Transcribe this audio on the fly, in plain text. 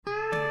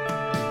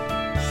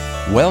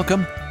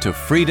Welcome to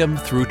Freedom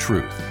Through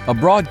Truth, a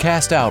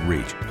broadcast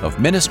outreach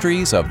of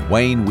Ministries of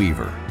Wayne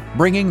Weaver,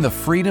 bringing the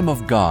freedom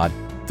of God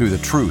through the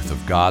truth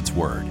of God's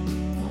Word.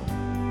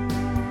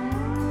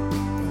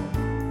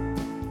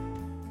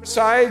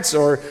 Sides,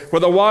 or where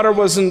the water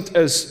wasn't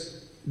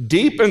as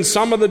deep, and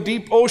some of the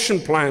deep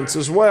ocean plants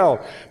as well.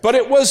 But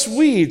it was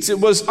weeds, it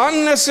was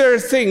unnecessary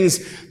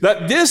things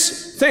that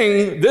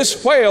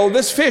this whale,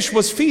 this fish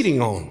was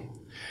feeding on.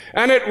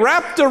 And it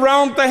wrapped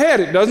around the head.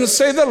 It doesn't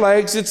say the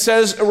legs, it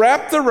says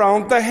wrapped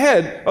around the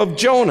head of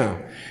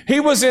Jonah. He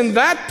was in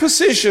that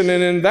position,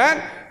 and in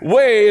that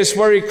way is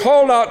where he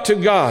called out to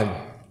God.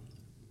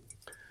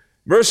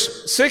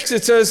 Verse 6,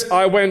 it says,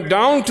 I went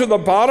down to the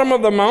bottom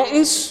of the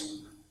mountains.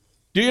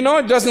 Do you know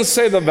it doesn't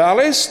say the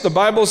valleys? The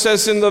Bible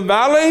says in the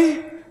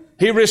valley,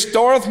 he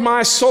restoreth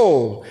my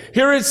soul.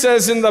 Here it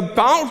says in the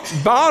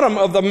bottom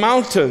of the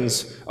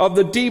mountains, of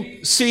the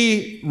deep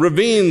sea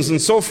ravines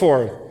and so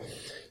forth.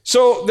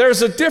 So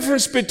there's a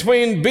difference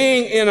between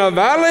being in a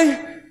valley.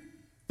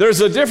 There's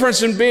a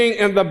difference in being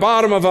in the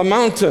bottom of a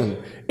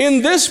mountain.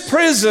 In this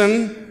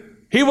prison,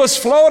 he was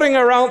floating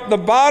around the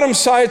bottom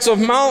sides of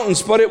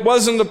mountains, but it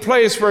wasn't a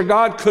place where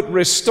God could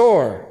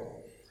restore.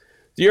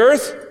 The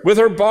earth with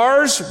her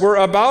bars were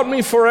about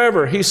me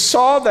forever. He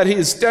saw that he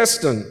is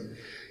destined.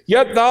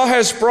 Yet thou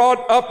hast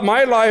brought up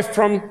my life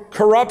from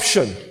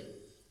corruption.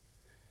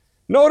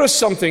 Notice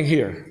something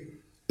here.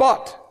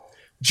 But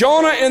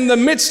Jonah, in the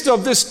midst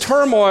of this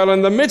turmoil,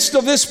 in the midst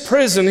of this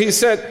prison, he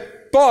said,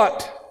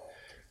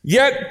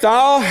 yet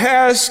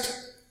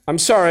hast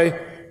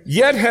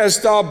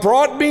thou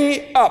brought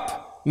me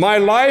up my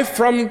life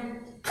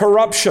from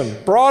corruption,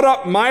 brought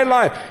up my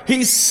life.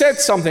 He said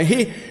something.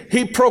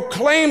 He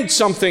proclaimed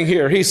something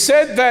here. He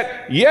said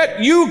that, yet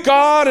you,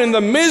 God, in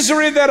the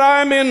misery that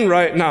I'm in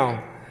right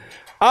now,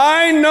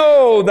 I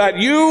know that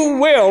you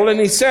will, and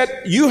he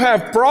said, you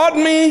have brought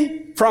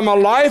me from a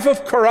life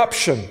of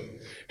corruption.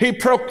 He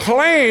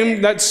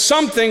proclaimed that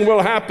something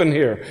will happen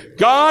here.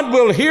 God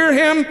will hear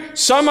him.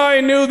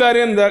 Somebody knew that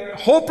in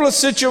that hopeless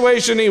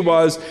situation he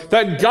was,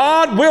 that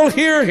God will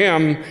hear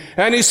him.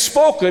 And he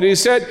spoke it. He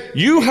said,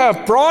 you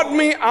have brought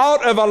me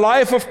out of a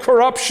life of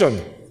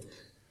corruption.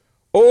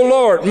 O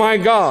Lord, my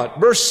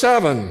God. Verse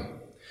 7.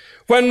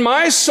 When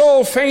my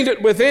soul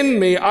fainted within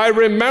me, I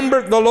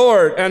remembered the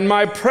Lord, and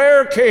my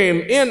prayer came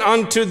in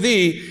unto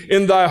thee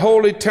in thy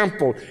holy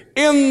temple,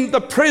 in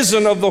the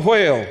prison of the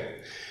whale.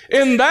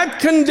 In that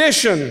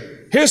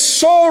condition, his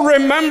soul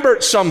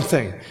remembered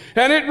something.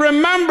 And it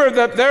remembered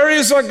that there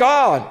is a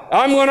God.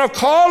 I'm going to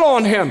call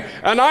on him.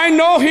 And I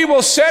know he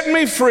will set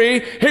me free.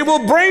 He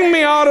will bring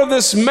me out of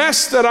this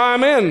mess that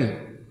I'm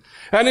in.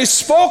 And he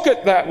spoke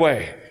it that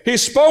way. He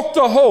spoke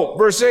the hope.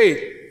 Verse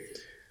 8.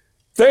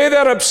 They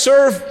that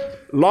observe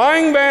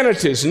lying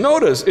vanities.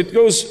 Notice it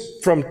goes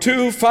from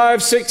 2,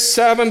 5, 6,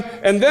 7.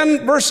 And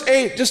then verse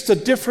 8, just a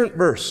different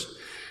verse.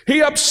 He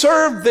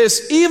observed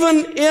this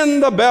even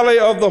in the belly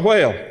of the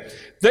whale.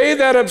 They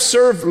that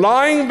observe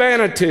lying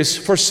vanities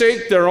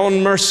forsake their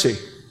own mercy.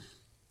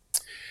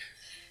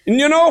 And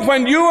you know,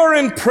 when you are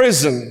in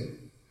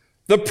prison,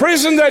 the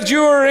prison that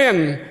you are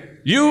in,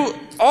 you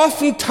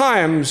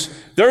oftentimes,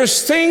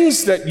 there's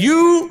things that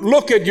you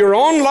look at your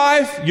own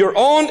life, your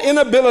own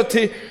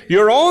inability,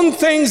 your own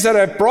things that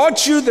have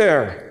brought you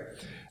there,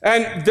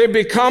 and they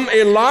become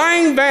a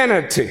lying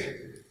vanity.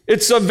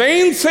 It's a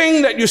vain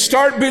thing that you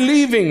start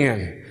believing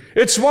in.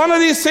 It's one of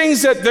these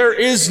things that there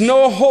is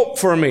no hope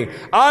for me.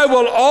 I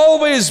will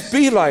always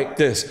be like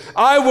this.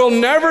 I will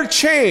never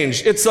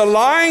change. It's a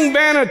lying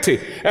vanity.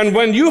 And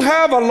when you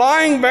have a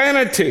lying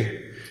vanity,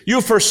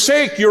 you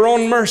forsake your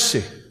own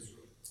mercy.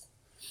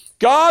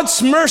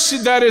 God's mercy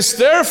that is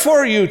there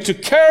for you to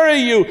carry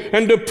you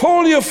and to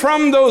pull you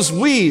from those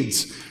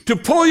weeds, to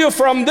pull you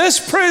from this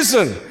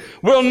prison,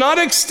 will not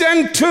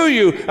extend to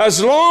you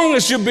as long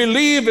as you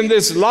believe in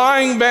this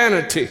lying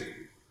vanity.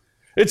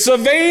 It's a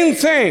vain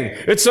thing.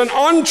 It's an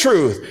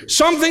untruth.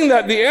 Something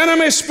that the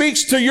enemy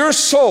speaks to your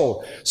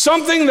soul.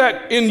 Something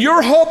that in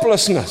your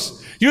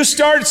hopelessness, you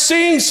start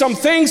seeing some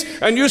things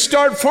and you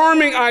start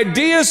forming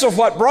ideas of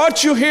what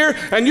brought you here,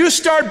 and you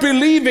start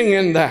believing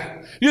in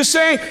that. You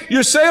say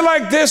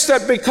like this,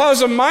 that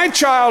because of my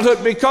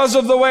childhood, because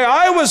of the way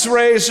I was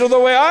raised, or the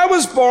way I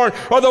was born,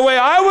 or the way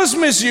I was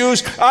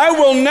misused, I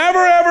will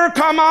never ever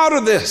come out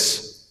of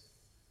this.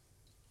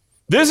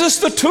 This is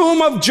the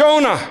tomb of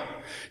Jonah.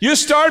 You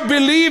start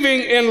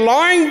believing in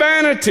lying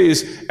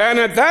vanities, and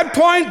at that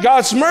point,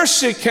 God's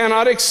mercy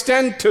cannot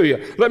extend to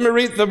you. Let me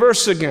read the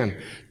verse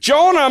again.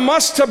 Jonah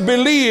must have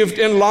believed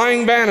in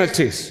lying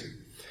vanities.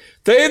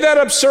 They that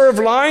observe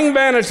lying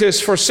vanities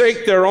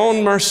forsake their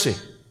own mercy.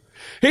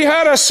 He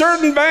had a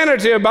certain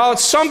vanity about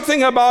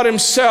something about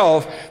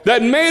himself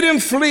that made him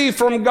flee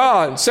from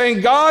God, saying,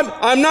 God,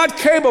 I'm not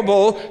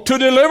capable to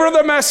deliver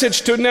the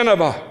message to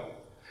Nineveh.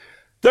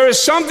 There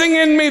is something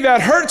in me that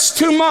hurts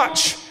too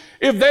much.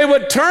 If they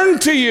would turn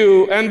to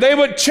you and they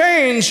would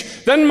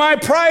change, then my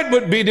pride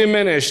would be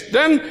diminished.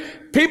 Then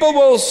people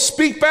will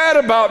speak bad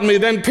about me,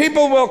 then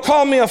people will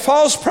call me a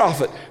false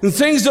prophet, and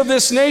things of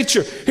this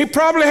nature. He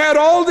probably had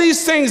all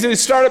these things, and he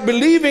started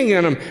believing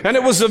in them, and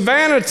it was a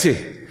vanity.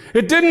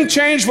 It didn't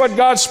change what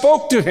God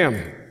spoke to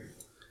him.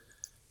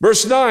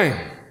 Verse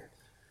 9.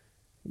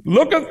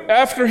 Look at,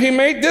 after he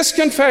made this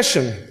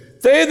confession,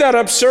 they that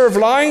observe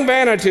lying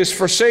vanities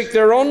forsake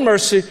their own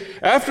mercy.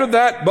 After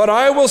that, but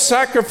I will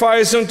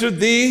sacrifice unto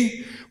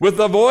thee with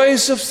the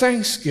voice of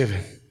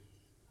thanksgiving.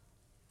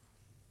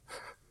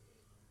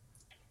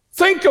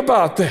 Think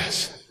about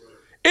this.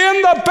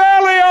 In the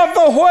belly of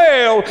the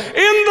whale,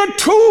 in the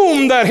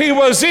tomb that he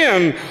was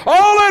in,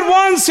 all at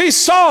once he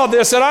saw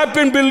this, and I've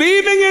been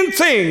believing in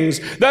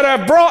things that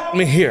have brought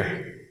me here.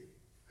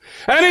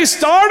 And he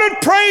started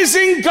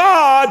praising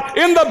God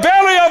in the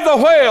belly of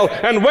the whale.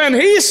 And when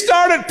he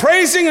started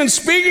praising and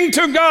speaking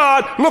to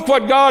God, look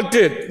what God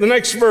did. The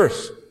next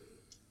verse.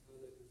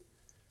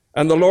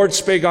 And the Lord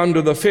spake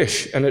unto the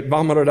fish, and it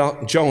vomited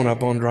out Jonah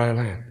upon dry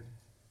land.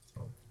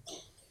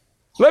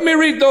 Let me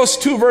read those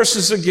 2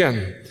 verses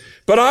again.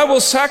 But I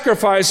will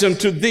sacrifice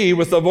unto thee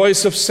with the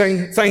voice of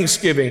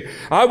thanksgiving.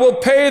 I will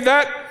pay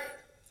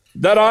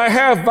that I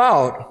have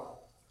vowed.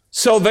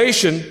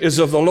 Salvation is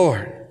of the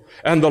Lord.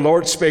 And the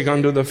Lord spake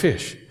unto the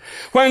fish.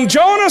 When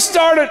Jonah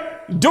started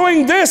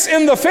doing this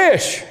in the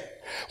fish,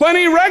 when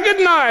he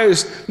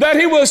recognized that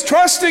he was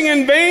trusting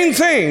in vain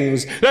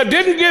things that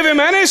didn't give him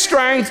any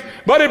strength,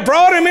 but it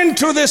brought him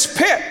into this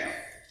pit,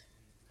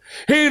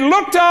 he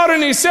looked out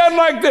and he said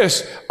like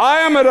this,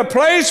 I am at a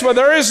place where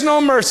there is no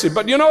mercy.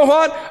 But you know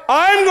what?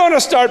 I'm going to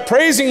start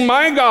praising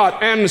my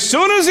God. And as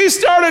soon as he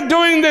started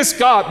doing this,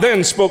 God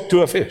then spoke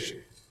to a fish.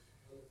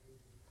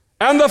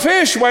 And the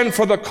fish went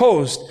for the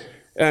coast.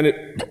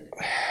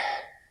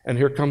 And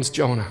here comes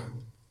Jonah.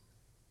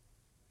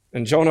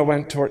 And Jonah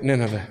went toward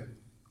Nineveh.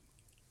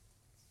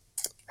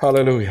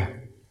 Hallelujah.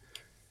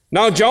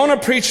 Now Jonah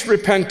preached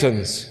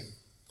repentance,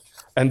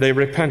 and they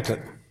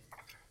repented.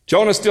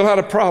 Jonah still had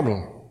a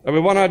problem, and we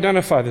want to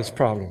identify this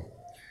problem.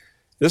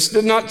 This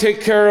did not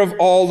take care of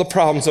all the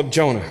problems of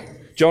Jonah.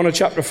 Jonah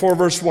chapter 4,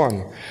 verse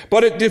 1.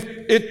 But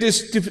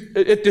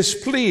it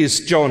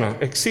displeased Jonah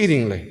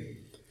exceedingly.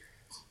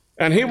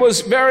 And he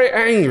was very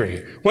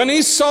angry. When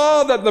he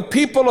saw that the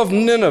people of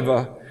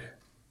Nineveh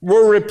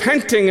were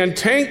repenting and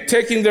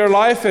taking their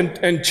life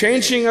and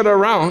changing it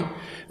around,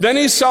 then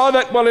he saw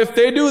that, well, if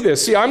they do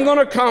this, see, I'm going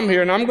to come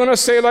here and I'm going to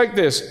say like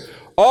this,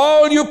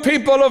 all you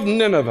people of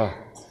Nineveh,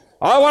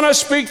 I want to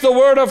speak the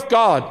word of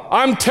God.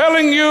 I'm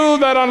telling you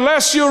that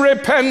unless you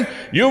repent,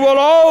 you will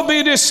all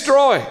be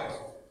destroyed.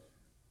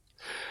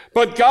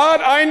 But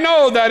God, I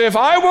know that if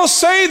I will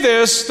say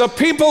this, the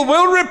people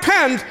will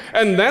repent,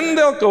 and then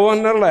they'll go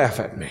and they'll laugh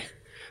at me.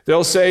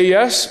 They'll say,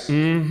 yes,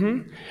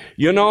 you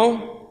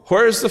know,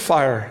 where's the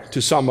fire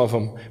to some of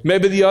them?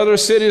 Maybe the other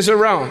cities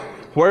around.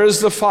 Where's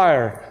the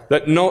fire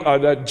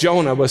that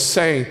Jonah was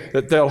saying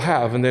that they'll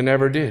have, and they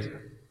never did?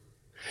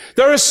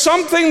 There is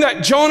something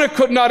that Jonah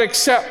could not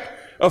accept,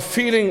 of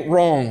feeling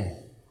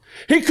wrong.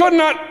 He could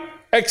not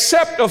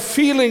accept of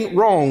feeling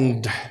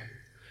wronged,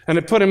 and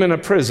it put him in a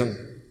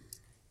prison.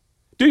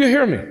 Do you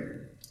hear me?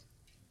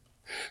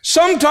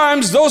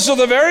 Sometimes those are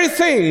the very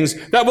things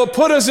that will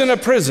put us in a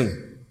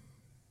prison.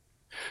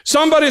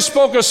 Somebody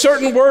spoke a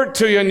certain word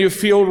to you and you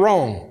feel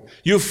wrong.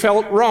 You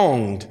felt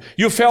wronged.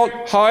 You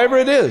felt however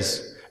it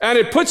is. And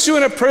it puts you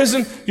in a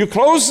prison. You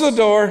close the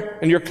door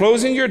and you're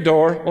closing your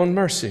door on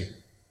mercy.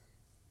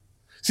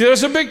 See,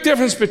 there's a big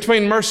difference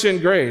between mercy and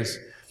grace.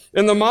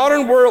 In the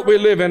modern world we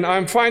live in,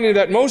 I'm finding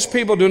that most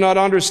people do not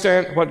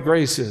understand what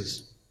grace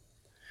is.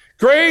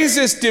 Grace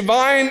is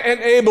divine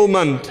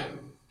enablement.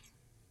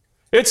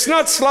 It's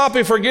not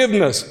sloppy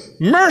forgiveness.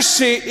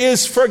 Mercy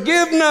is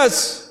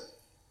forgiveness.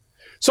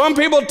 Some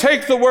people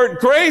take the word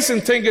grace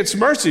and think it's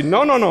mercy.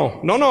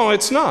 No,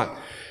 it's not.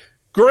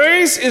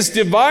 Grace is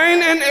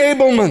divine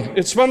enablement.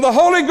 It's when the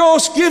Holy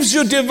Ghost gives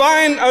you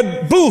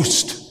a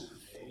boost,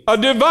 a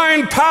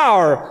divine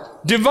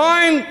power,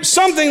 divine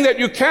something that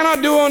you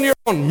cannot do on your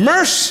own.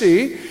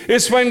 Mercy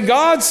is when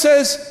God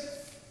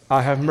says,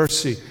 I have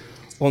mercy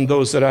on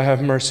those that I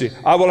have mercy.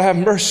 I will have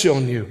mercy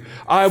on you.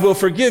 I will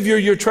forgive you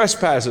your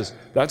trespasses.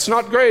 That's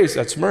not grace,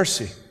 that's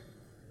mercy.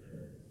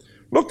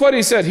 Look what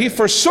he said. He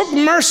forsook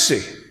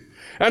mercy.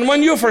 And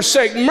when you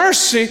forsake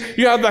mercy,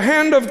 you have the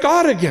hand of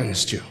God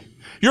against you.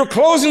 You're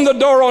closing the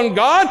door on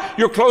God,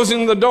 you're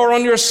closing the door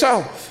on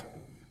yourself.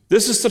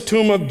 This is the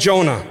tomb of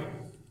Jonah.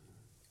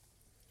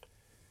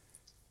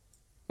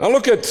 Now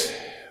look at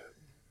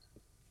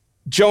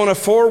Jonah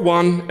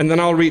 4:1, and then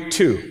I'll read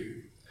 2.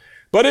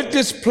 But it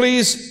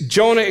displeased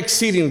Jonah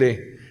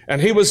exceedingly,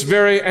 and he was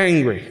very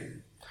angry.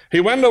 He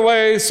went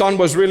away, sun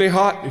was really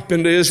hot. You've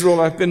been to Israel,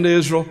 I've been to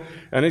Israel,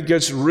 and it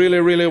gets really,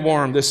 really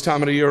warm this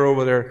time of the year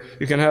over there.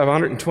 You can have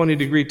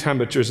 120-degree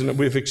temperatures, and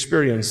we've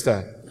experienced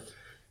that.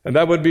 And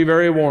that would be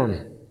very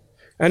warm.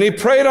 And he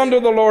prayed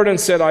unto the Lord and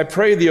said, I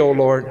pray thee, O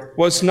Lord,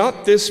 was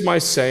not this my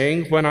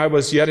saying when I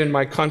was yet in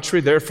my country?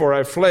 Therefore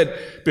I fled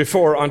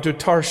before unto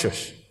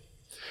Tarshish.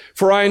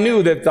 For I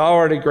knew that thou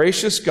art a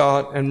gracious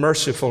God and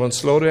merciful and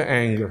slow to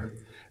anger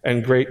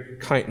and great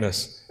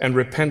kindness, and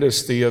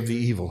repentest thee of the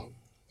evil.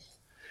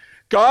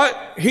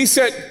 He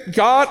said,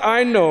 God,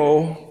 I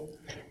know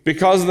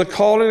because of the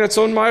calling that's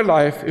on my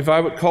life, if I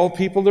would call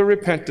people to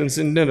repentance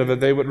in Nineveh,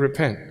 they would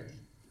repent.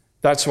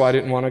 That's why I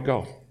didn't want to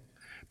go,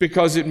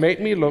 because it made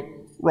me look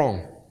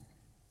wrong.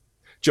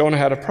 Jonah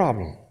had a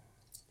problem.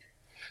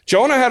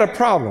 Jonah had a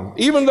problem.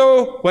 Even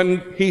though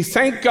when he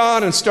thanked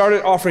God and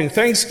started offering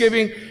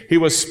thanksgiving, he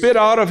was spit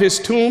out of his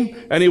tomb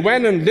and he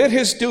went and did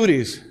his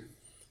duties.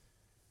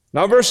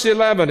 Now verse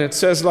 11, it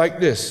says like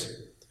this,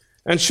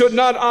 and should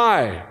not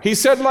I, he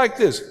said like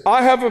this,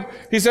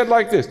 he said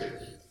like this,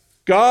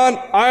 God,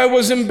 I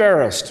was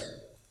embarrassed,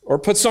 or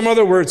put some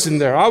other words in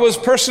there. I was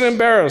personally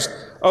embarrassed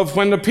of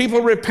when the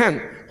people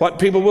repent, what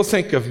people will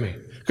think of me.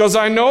 Because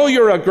I know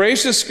you're a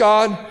gracious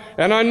God,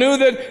 and I knew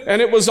that,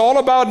 and it was all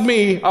about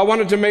me. I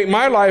wanted to make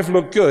my life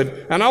look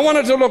good, and I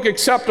wanted to look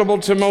acceptable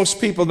to most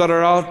people that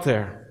are out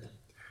there.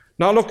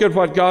 Now look at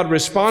what God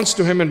responds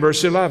to him in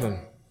verse 11.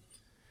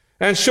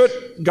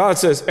 God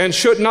says, and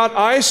should not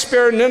I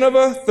spare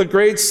Nineveh, the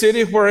great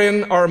city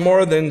wherein are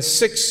more than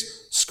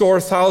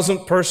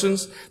 60,000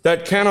 persons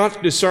that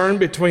cannot discern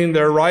between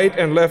their right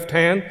and left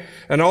hand,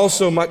 and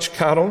also much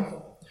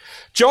cattle?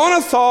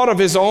 Jonah thought of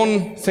his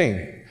own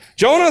thing.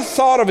 Jonah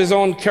thought of his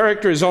own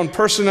character, his own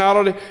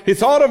personality. He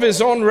thought of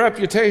his own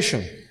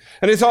reputation.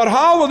 And he thought,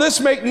 how will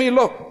this make me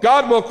look?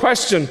 God will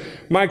question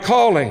my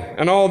calling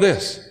and all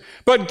this.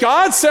 But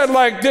God said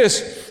like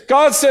this,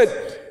 God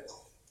said,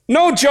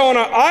 no,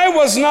 Jonah, I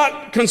was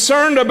not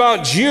concerned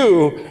about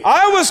you.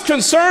 I was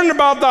concerned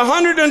about the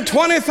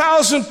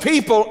 120,000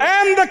 people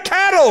and the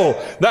cattle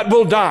that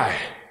will die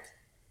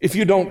if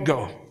you don't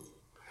go.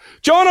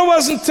 Jonah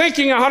wasn't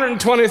thinking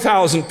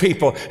 120,000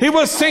 people. He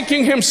was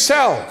thinking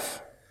himself.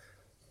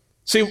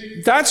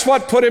 See, that's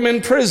what put him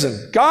in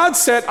prison. God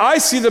said, I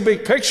see the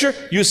big picture,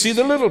 you see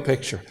the little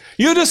picture.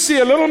 You just see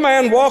a little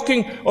man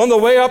walking on the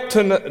way up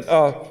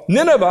to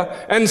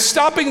Nineveh and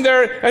stopping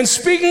there and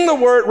speaking the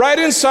word right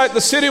inside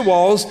the city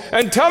walls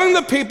and telling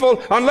the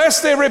people, unless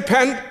they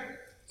repent,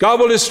 God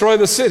will destroy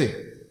the city.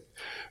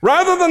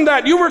 Rather than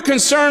that, you were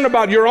concerned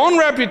about your own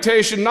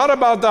reputation, not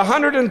about the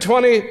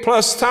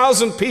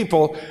 120,000+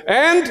 people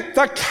and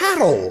the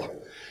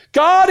cattle.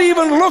 God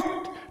even looked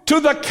to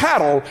the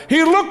cattle.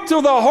 He looked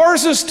to the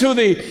horses, to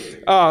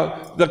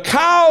the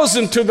cows,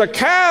 and to the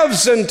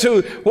calves, and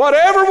to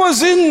whatever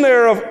was in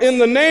there in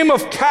the name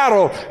of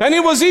cattle. And he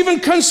was even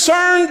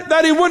concerned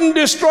that he wouldn't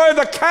destroy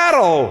the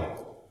cattle.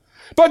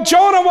 But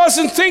Jonah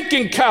wasn't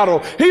thinking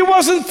cattle. He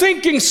wasn't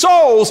thinking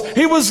souls.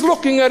 He was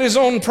looking at his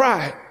own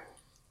pride.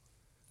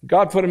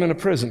 God put him in a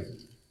prison.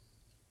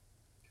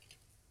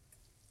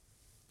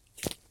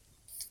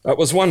 That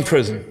was one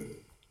prison.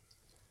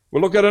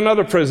 We'll look at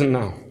another prison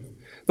now.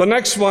 The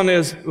next one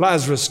is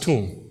Lazarus'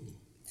 tomb.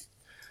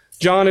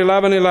 John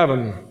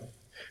 11:11.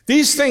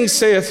 These things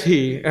saith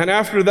he, and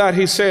after that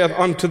he saith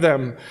unto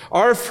them,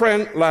 our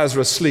friend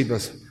Lazarus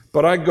sleepeth,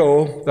 but I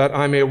go that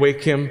I may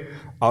wake him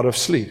out of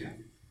sleep.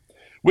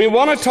 We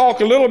want to talk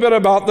a little bit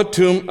about the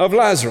tomb of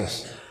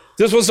Lazarus.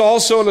 This was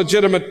also a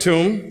legitimate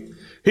tomb.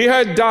 He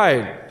had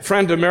died,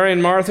 friend to Mary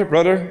and Martha,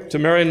 brother to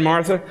Mary and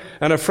Martha,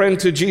 and a friend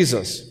to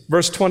Jesus.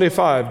 Verse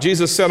 25,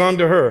 Jesus said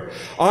unto her,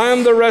 I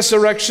am the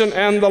resurrection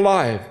and the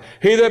life.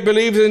 He that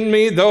believes in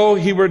me, though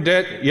he were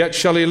dead, yet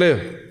shall he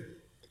live.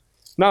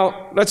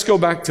 Now, let's go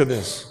back to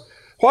this.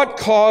 What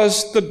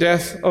caused the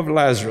death of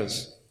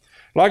Lazarus?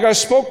 Like I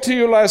spoke to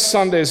you last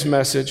Sunday's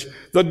message,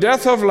 the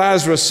death of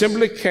Lazarus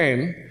simply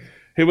came.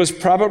 He was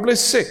probably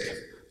sick.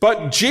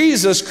 But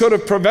Jesus could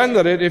have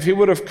prevented it if he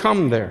would have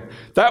come there.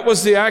 That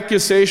was the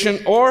accusation,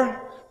 or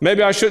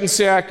maybe I shouldn't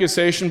say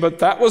accusation, but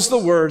that was the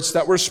words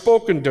that were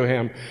spoken to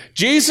him.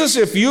 Jesus,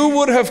 if you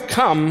would have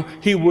come,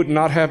 he would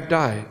not have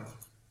died.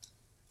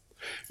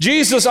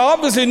 Jesus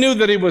obviously knew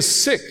that he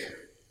was sick.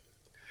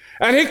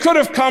 And he could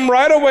have come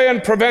right away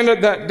and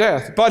prevented that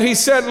death. But he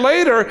said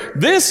later,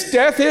 this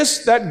death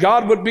is that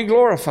God would be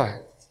glorified.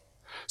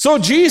 So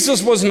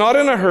Jesus was not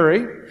in a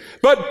hurry,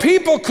 but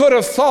people could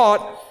have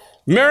thought,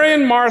 Mary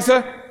and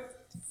Martha,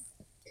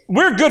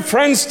 we're good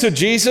friends to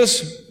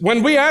Jesus.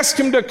 When we ask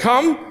him to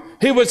come,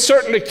 he would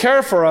certainly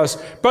care for us.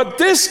 But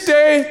this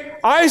day,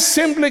 I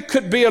simply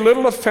could be a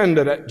little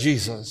offended at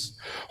Jesus.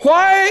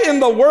 Why in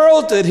the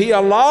world did he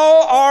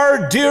allow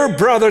our dear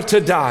brother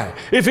to die?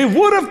 If he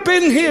would have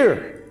been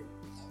here,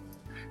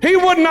 he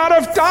would not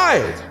have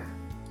died.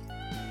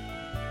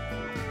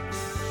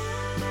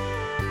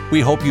 We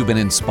hope you've been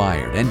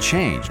inspired and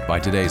changed by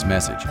today's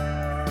message.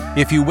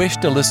 If you wish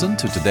to listen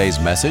to today's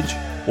message,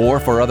 or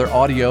for other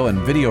audio and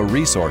video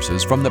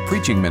resources from the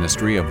preaching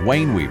ministry of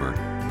Wayne Weaver,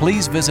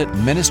 please visit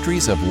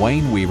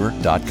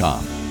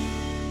ministriesofwayneweaver.com.